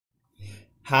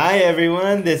Hi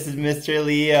everyone, this is Mr.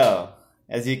 Leo.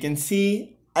 As you can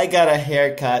see, I got a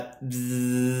haircut.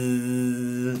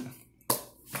 Bzzz.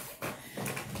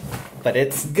 But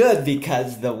it's good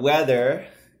because the weather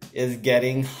is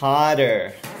getting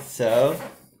hotter. So,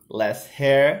 less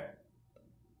hair,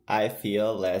 I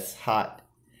feel less hot.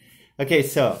 Okay,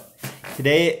 so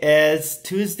today is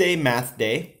Tuesday Math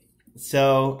Day.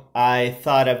 So, I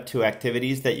thought of two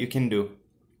activities that you can do.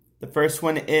 The first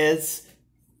one is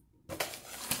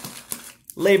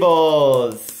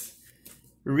labels.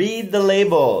 Read the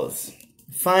labels.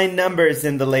 Find numbers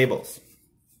in the labels.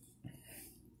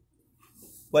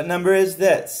 What number is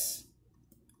this?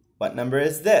 What number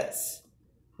is this?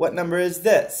 What number is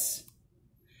this?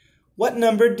 What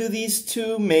number do these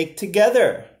two make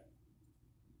together?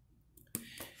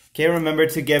 Okay, remember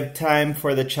to give time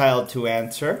for the child to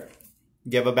answer.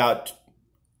 Give about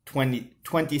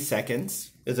 20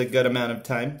 seconds is a good amount of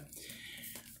time.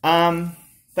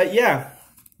 But yeah,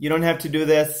 you don't have to do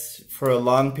this for a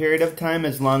long period of time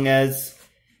as long as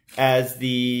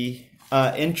the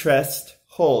interest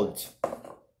holds.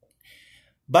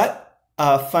 But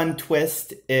a fun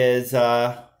twist is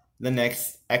the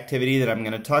next activity that I'm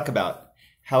going to talk about.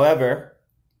 However,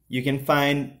 you can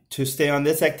find, to stay on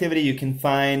this activity, you can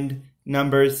find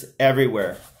numbers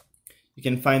everywhere. You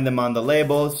can find them on the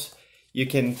labels. You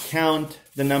can count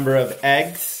the number of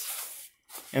eggs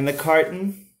in the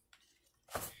carton.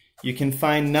 You can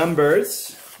find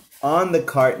numbers on the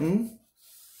carton.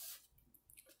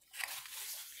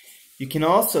 You can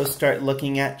also start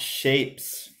looking at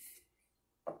shapes.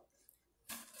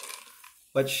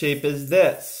 What shape is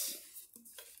this?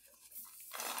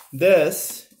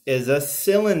 This is a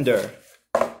cylinder.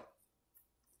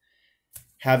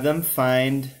 Have them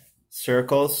find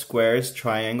circles, squares,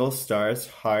 triangles, stars,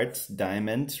 hearts,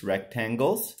 diamonds,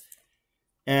 rectangles.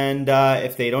 And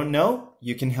if they don't know,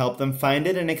 you can help them find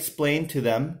it and explain to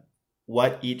them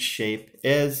what each shape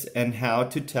is and how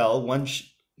to tell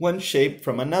one shape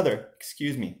from another.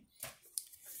 Excuse me.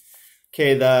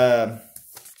 Okay,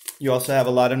 you also have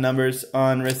a lot of numbers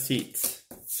on receipts.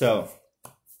 So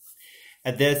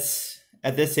at this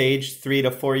age, 3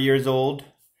 to 4 years old,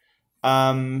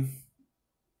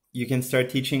 you can start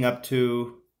teaching up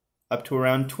to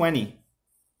around 20.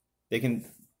 They can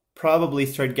probably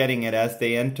start getting it as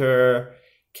they enter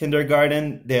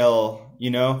kindergarten. They'll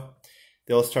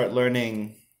start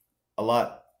learning a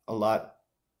lot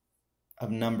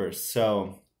of numbers.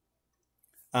 So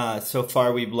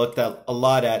far we've looked at a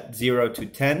lot at 0 to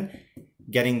 10,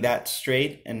 getting that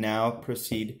straight, and now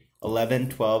proceed 11,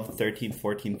 12, 13,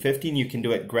 14, 15. You can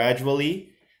do it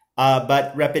gradually,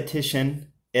 but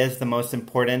repetition is the most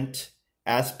important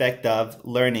aspect of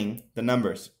learning the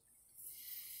numbers.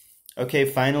 Okay,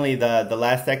 finally, the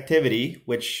last activity,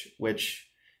 which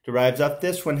derives off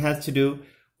this one, has to do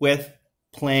with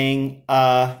playing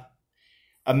a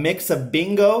mix of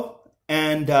bingo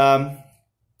and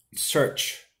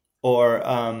search or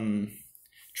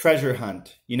treasure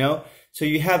hunt, So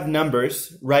you have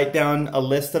numbers, write down a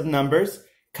list of numbers,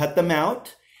 cut them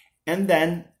out, and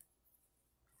then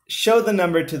show the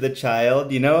number to the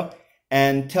child,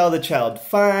 and tell the child,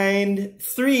 find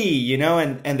 3,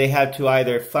 and they have to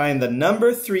either find the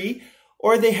number 3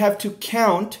 or they have to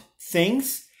count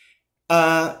things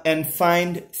and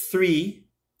find 3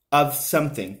 of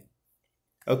something.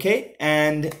 Okay,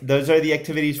 and those are the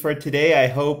activities for today. I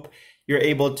hope you're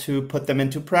able to put them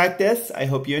into practice. I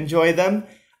hope you enjoy them.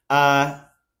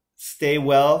 Stay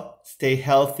well, stay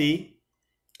healthy,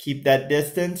 keep that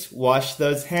distance, wash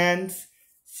those hands.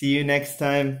 See you next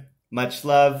time. Much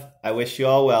love. I wish you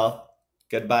all well.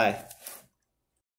 Goodbye.